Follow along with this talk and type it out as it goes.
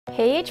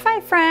Hey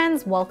H5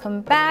 friends, welcome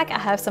back. I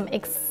have some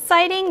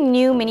exciting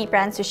new mini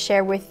brands to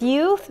share with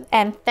you.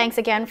 And thanks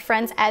again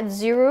friends at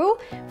Zuru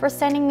for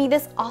sending me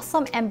this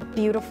awesome and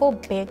beautiful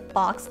big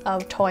box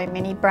of toy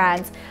mini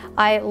brands.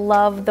 I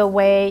love the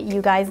way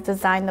you guys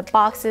design the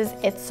boxes.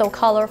 It's so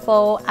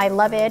colorful. I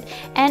love it.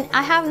 And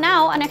I have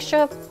now an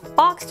extra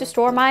box to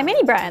store my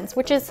mini brands,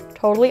 which is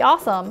totally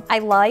awesome. I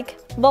like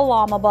the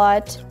llama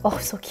butt. Oh,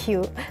 so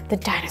cute. The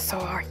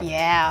dinosaur,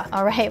 yeah.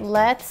 All right,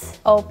 let's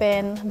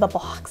open the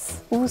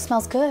box. Ooh,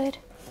 smells good.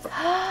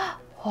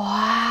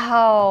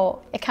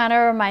 Wow. It kind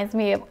of reminds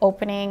me of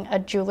opening a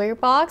jewelry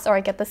box, or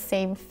I get the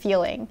same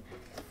feeling.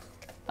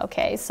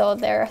 Okay, so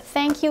their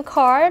thank you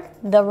card.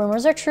 The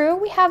rumors are true.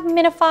 We have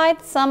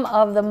minified some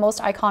of the most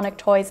iconic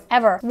toys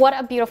ever. What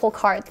a beautiful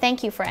card.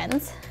 Thank you,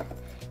 friends.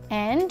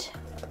 And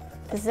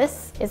is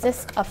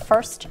this a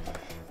first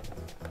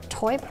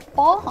toy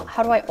ball?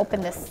 How do I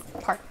open this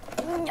part?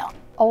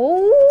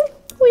 Oh,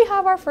 we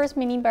have our first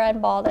mini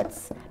brand ball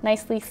that's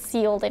nicely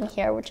sealed in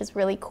here, which is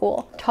really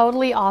cool.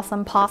 Totally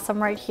awesome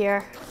possum right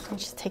here. I'll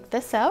just take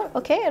this out.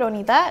 Okay, I don't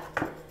need that.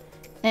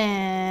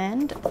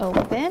 And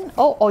open.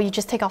 Oh, you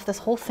just take off this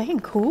whole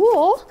thing.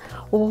 Cool.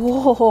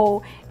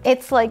 Whoa,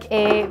 it's like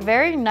a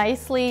very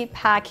nicely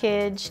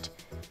packaged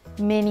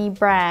mini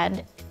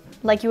brand,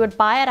 like you would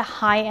buy at a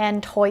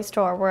high-end toy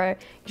store where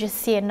you just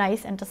see it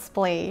nice and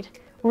displayed.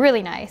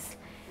 Really nice.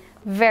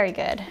 Very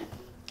good.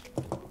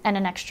 And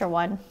an extra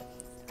one.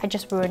 I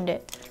just ruined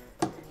it.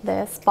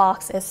 This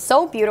box is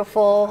so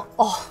beautiful.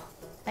 Oh,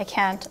 I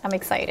can't. I'm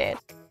excited.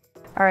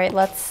 All right,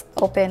 let's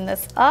open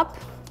this up.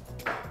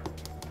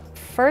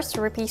 First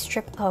rippy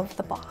strip of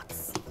the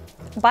box.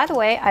 By the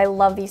way, I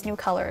love these new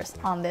colors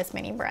on this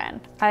mini brand.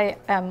 I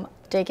am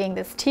digging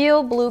this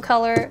teal blue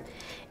color.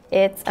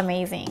 It's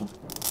amazing.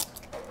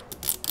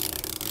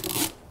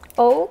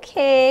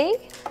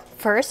 Okay,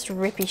 first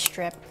rippy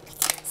strip.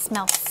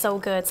 Smells so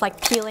good. It's like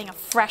peeling a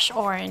fresh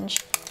orange.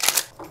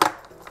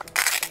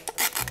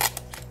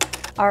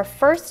 Our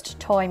first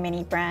toy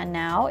mini brand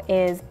now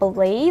is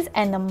Blaze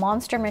and the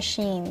Monster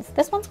Machines.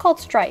 This one's called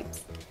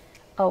Stripes.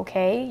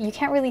 Okay, you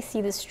can't really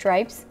see the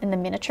stripes in the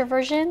miniature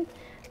version,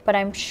 but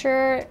I'm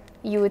sure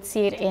you would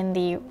see it in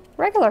the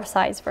regular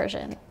size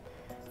version.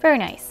 Very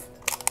nice.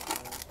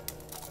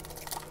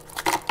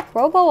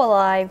 Robo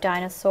Alive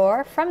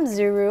dinosaur from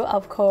Zuru,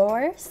 of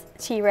course,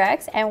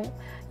 T-Rex, and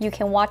you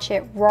can watch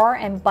it roar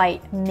and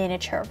bite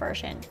miniature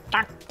version.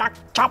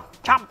 Chomp,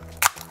 chomp.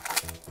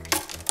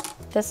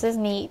 This is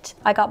neat.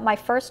 I got my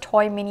first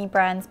toy mini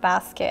brands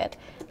basket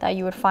that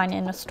you would find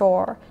in a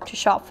store to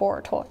shop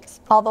for toys.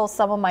 Although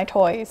some of my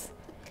toys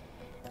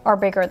are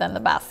bigger than the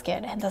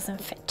basket and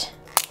doesn't fit.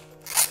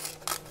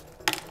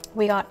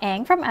 We got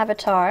Aang from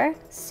Avatar,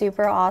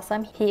 super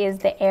awesome. He is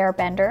the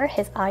airbender.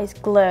 His eyes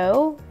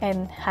glow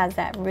and has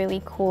that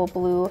really cool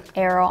blue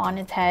arrow on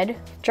his head.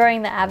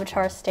 During the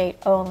Avatar state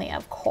only,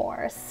 of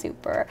course.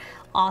 Super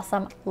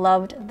awesome,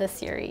 loved the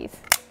series.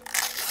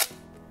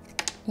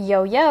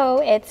 Yo,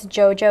 it's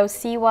JoJo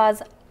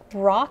Siwa's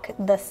rock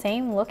the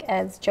same look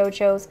as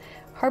JoJo's,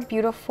 her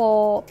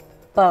beautiful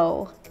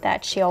bow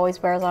that she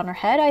always wears on her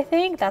head, I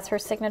think. That's her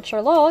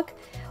signature look.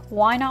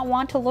 Why not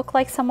want to look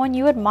like someone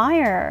you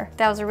admire?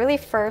 That was a really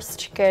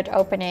first good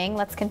opening.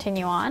 Let's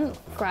continue on.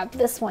 Grab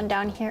this one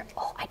down here.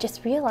 Oh, I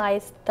just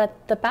realized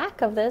that the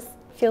back of this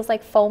feels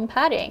like foam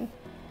padding.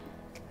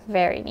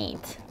 Very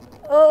neat.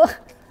 Oh,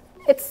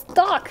 it's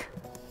stuck.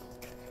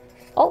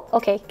 Oh,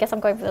 okay, guess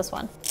I'm going for this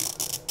one.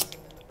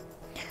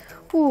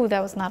 Ooh, that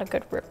was not a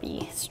good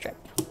rippy strip.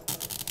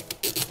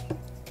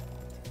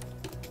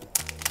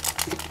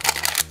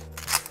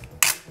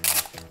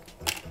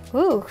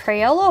 Ooh,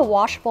 Crayola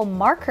washable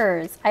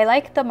markers. I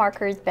like the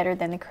markers better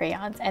than the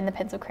crayons and the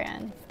pencil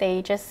crayons.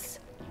 They just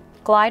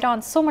glide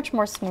on so much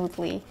more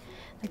smoothly.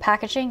 The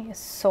packaging is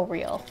so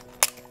real.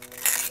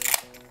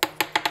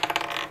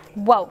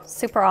 Whoa,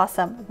 super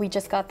awesome. We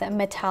just got the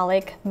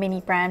metallic mini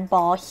brand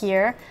ball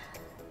here.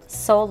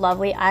 So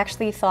lovely. I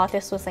actually thought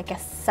this was like a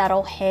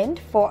subtle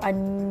hint for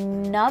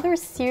another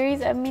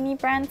series of mini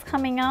brands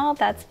coming out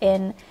that's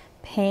in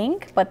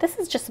pink, but this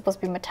is just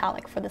supposed to be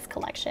metallic for this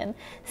collection.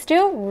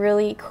 Still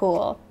really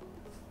cool.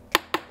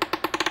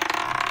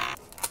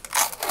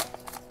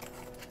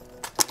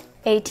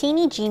 A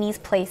Teeny Genie's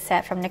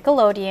playset from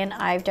Nickelodeon.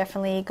 I've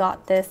definitely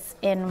got this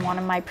in one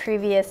of my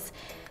previous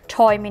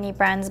toy mini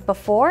brands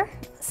before.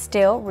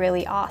 Still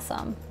really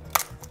awesome.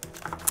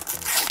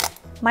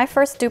 My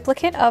first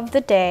duplicate of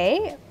the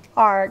day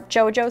are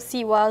JoJo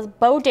Siwa's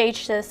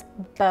Bodacious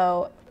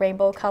bow,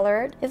 rainbow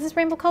colored. Is this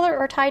rainbow colored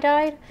or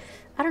tie-dyed?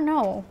 I don't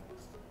know.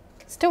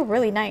 Still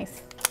really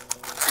nice.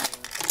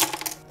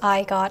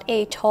 I got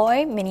a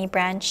toy mini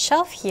brand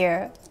shelf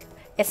here.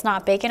 It's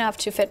not big enough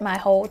to fit my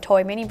whole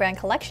toy mini brand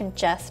collection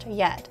just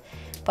yet,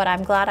 but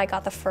I'm glad I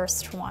got the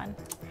first one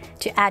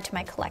to add to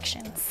my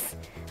collections.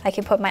 I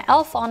can put my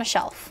elf on a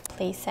shelf.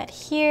 Place set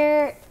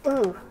here,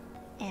 ooh,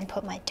 and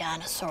put my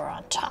dinosaur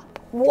on top.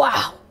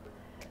 Wow,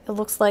 it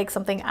looks like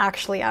something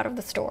actually out of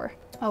the store.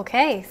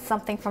 Okay,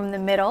 something from the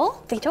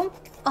middle. They don't,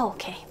 oh,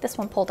 okay, this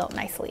one pulled out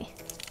nicely.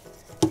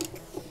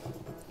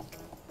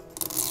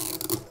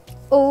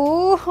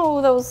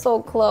 Oh, that was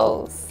so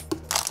close.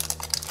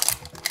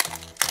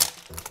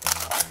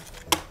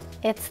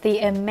 It's the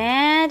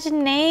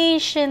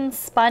Imagination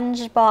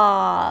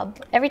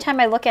SpongeBob. Every time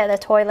I look at a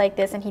toy like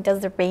this and he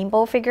does the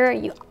rainbow figure,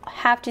 you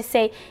have to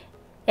say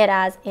it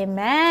as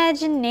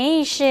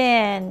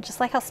imagination, just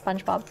like how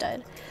SpongeBob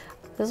did.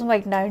 This was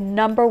like my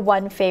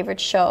 #1 favorite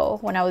show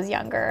when I was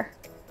younger.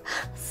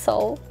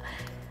 So,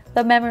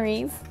 the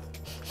memories.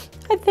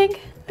 I think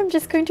I'm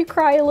just going to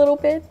cry a little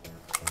bit.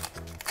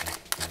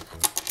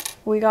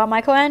 We got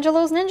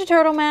Michelangelo's Ninja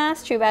Turtle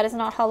mask. Too bad it's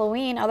not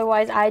Halloween,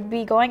 otherwise I'd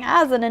be going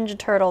as a Ninja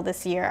Turtle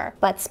this year.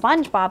 But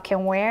SpongeBob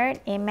can wear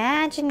it.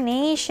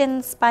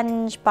 Imagination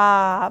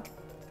SpongeBob.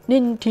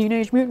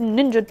 Teenage Mutant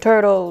Ninja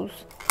Turtles.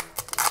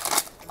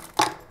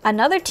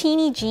 Another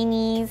Teeny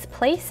Genies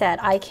playset.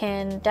 I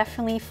can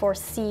definitely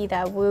foresee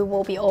that we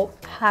will be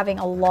having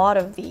a lot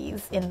of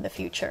these in the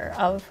future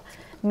of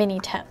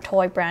mini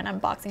toy brand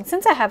unboxing.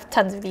 Since I have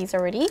tons of these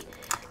already,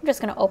 I'm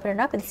just gonna open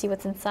it up and see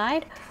what's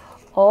inside.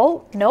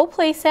 Oh, no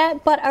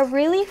playset, but a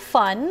really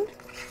fun,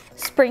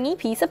 springy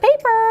piece of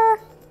paper.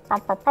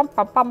 Bum, bum, bum,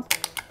 bum, bum.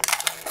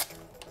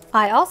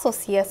 I also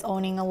see us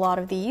owning a lot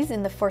of these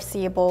in the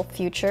foreseeable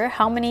future.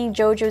 How many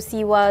JoJo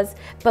Siwa's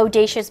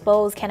bodacious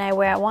bows can I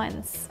wear at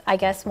once? I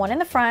guess one in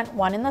the front,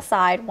 one in the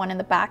side, one in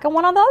the back, and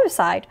one on the other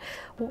side.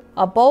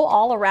 A bow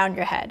all around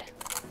your head.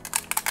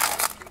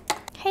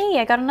 Hey,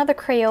 I got another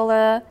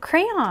Crayola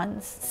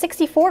crayons.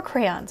 64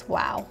 crayons,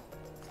 wow.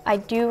 I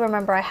do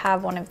remember I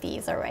have one of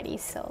these already,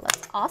 so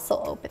let's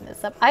also open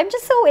this up. I'm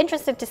just so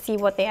interested to see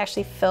what they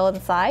actually fill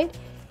inside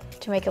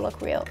to make it look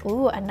real.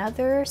 Ooh,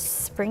 another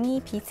springy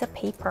piece of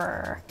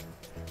paper.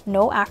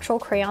 No actual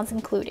crayons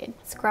included.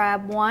 Let's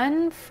grab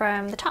one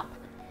from the top.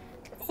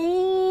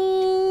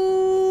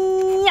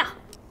 Yeah.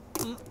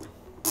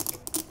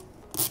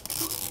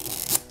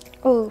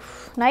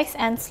 Oof, nice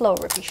and slow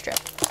rippy strip.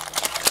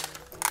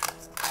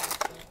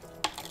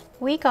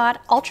 We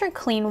got Ultra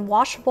Clean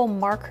washable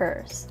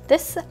markers.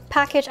 This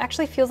package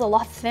actually feels a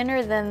lot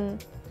thinner than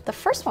the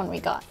first one we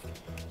got.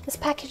 This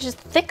package is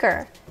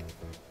thicker,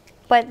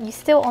 but you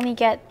still only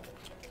get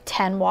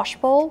 10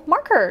 washable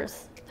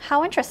markers.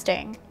 How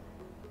interesting.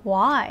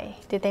 Why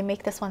did they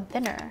make this one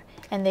thinner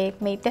and they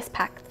made this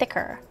pack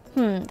thicker?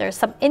 There's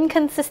some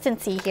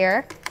inconsistency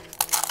here.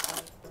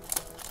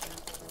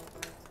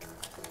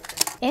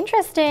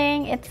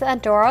 Interesting, it's a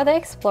Dora the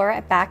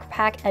Explorer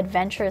backpack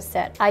adventure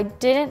set.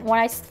 When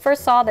I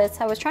first saw this,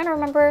 I was trying to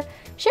remember,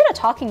 she had a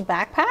talking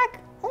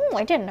backpack? Oh,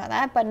 I didn't know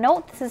that, but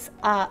no, this is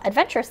an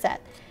adventure set.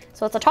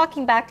 So it's a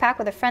talking backpack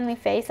with a friendly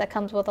face that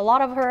comes with a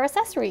lot of her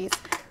accessories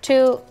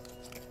to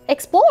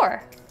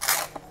explore.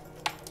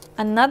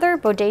 Another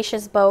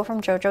bodacious bow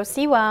from JoJo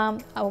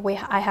Siwa.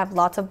 I have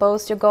lots of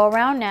bows to go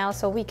around now,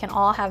 so we can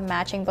all have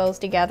matching bows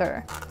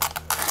together.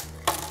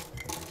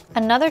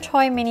 Another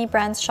toy mini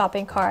brands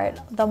shopping cart.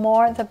 The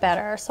more the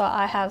better, so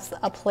I have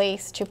a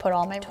place to put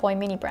all my toy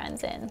mini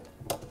brands in.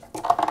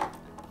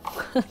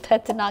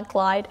 That did not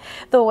glide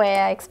the way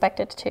I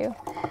expected it to.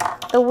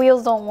 The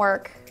wheels don't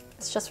work,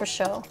 it's just for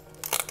show.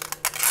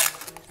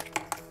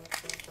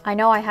 I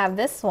know I have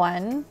this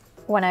one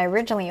when I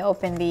originally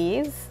opened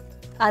these.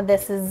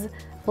 This is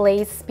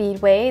Blaze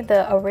Speedway,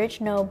 the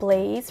original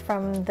Blaze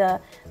from the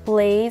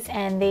Blaze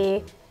and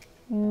the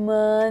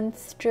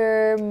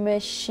Monster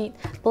Machine.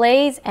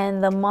 Blaze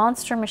and the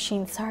Monster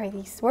Machine. Sorry,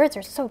 these words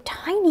are so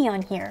tiny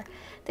on here.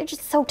 They're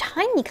just so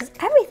tiny because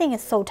everything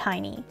is so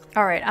tiny.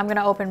 All right, I'm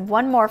gonna open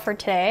one more for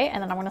today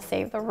and then I'm gonna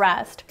save the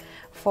rest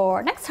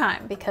for next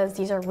time because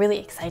these are really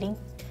exciting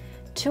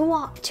to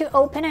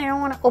open. I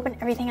don't want to open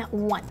everything at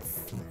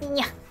once.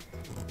 Yeah,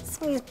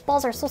 some of these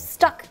balls are so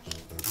stuck.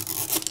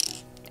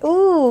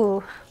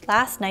 Ooh,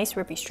 last nice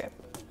rippy strip.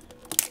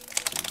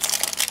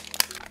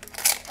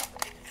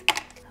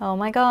 Oh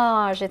my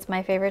gosh, it's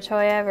my favorite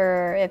toy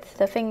ever. It's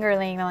the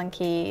fingerling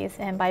monkeys,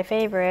 and by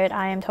favorite,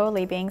 I am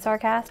totally being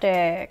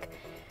sarcastic.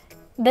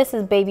 This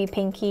is Baby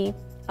Pinky.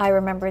 I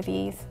remember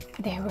these.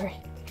 They were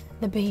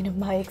the bane of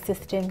my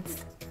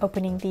existence,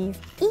 opening these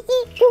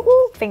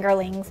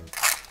fingerlings.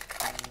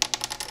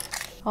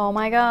 Oh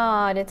my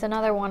god, it's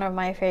another one of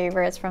my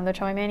favorites from the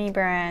Toy Mini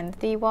brand,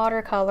 the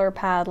watercolor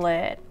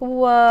Padlet.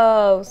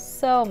 Whoa,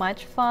 so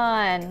much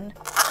fun.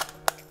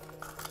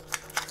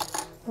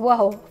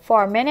 Whoa,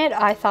 for a minute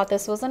I thought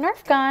this was a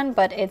Nerf gun,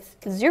 but it's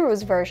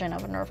Zuru's version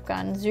of a Nerf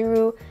gun.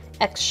 Zuru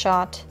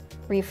X-Shot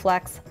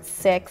Reflex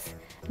 6,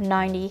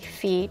 90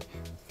 feet,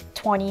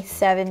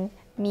 27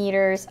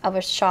 meters of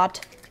a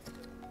shot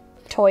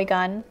toy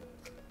gun.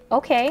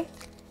 Okay,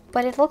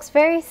 but it looks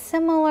very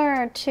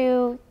similar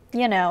to,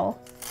 you know.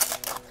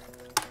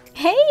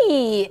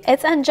 Hey,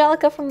 it's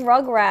Angelica from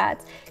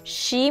Rugrats.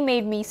 She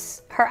made me,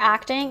 her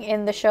acting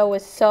in the show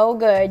was so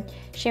good.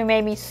 She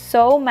made me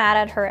so mad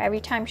at her every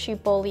time she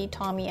bullied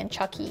Tommy and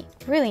Chucky.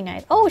 Really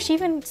nice. Oh, she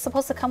even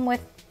supposed to come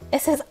with,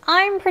 it says,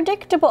 I'm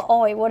predictable.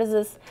 Oh wait, what is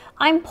this?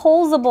 I'm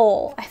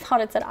posable. I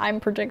thought it said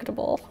I'm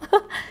predictable.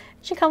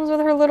 She comes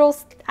with her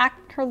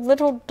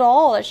little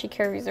doll that she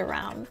carries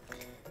around.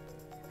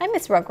 I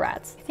miss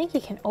Rugrats. I think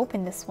you can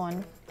open this one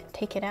and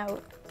take it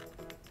out.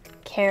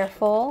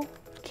 Careful,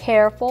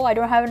 careful. I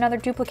don't have another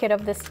duplicate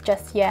of this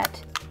just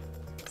yet.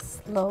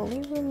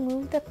 Slowly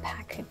remove the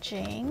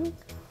packaging.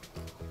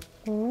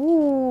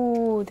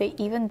 Ooh, they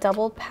even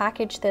double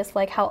package this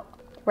like how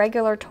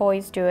regular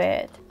toys do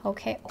it.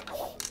 Okay.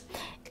 Oh,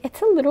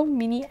 it's a little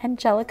mini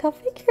Angelica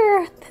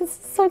figure. This is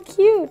so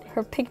cute.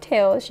 Her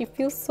pigtails, she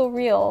feels so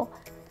real.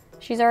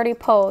 She's already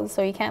posed,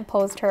 so you can't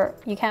pose her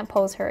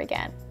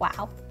again.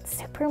 Wow,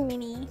 super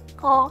mini.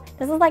 Oh,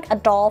 this is like a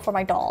doll for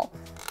my doll.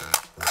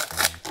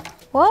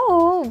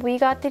 Whoa, we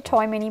got the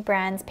Toy Mini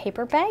Brands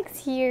paper bags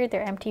here.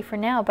 They're empty for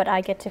now, but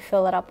I get to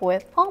fill it up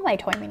with all my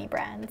Toy Mini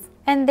Brands.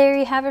 And there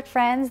you have it,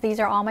 friends. These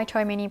are all my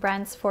Toy Mini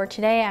Brands for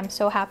today. I'm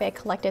so happy I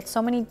collected so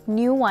many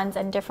new ones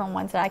and different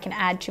ones that I can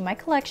add to my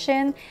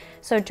collection.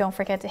 So don't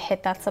forget to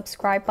hit that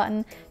subscribe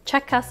button.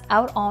 Check us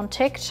out on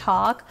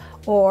TikTok,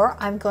 or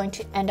I'm going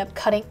to end up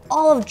cutting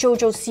all of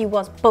JoJo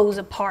Siwa's bows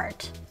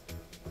apart.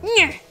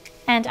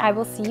 And I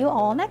will see you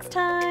all next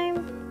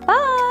time.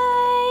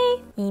 Bye!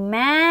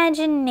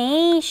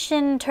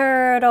 Imagination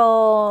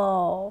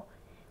turtle.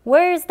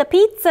 Where's the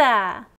pizza?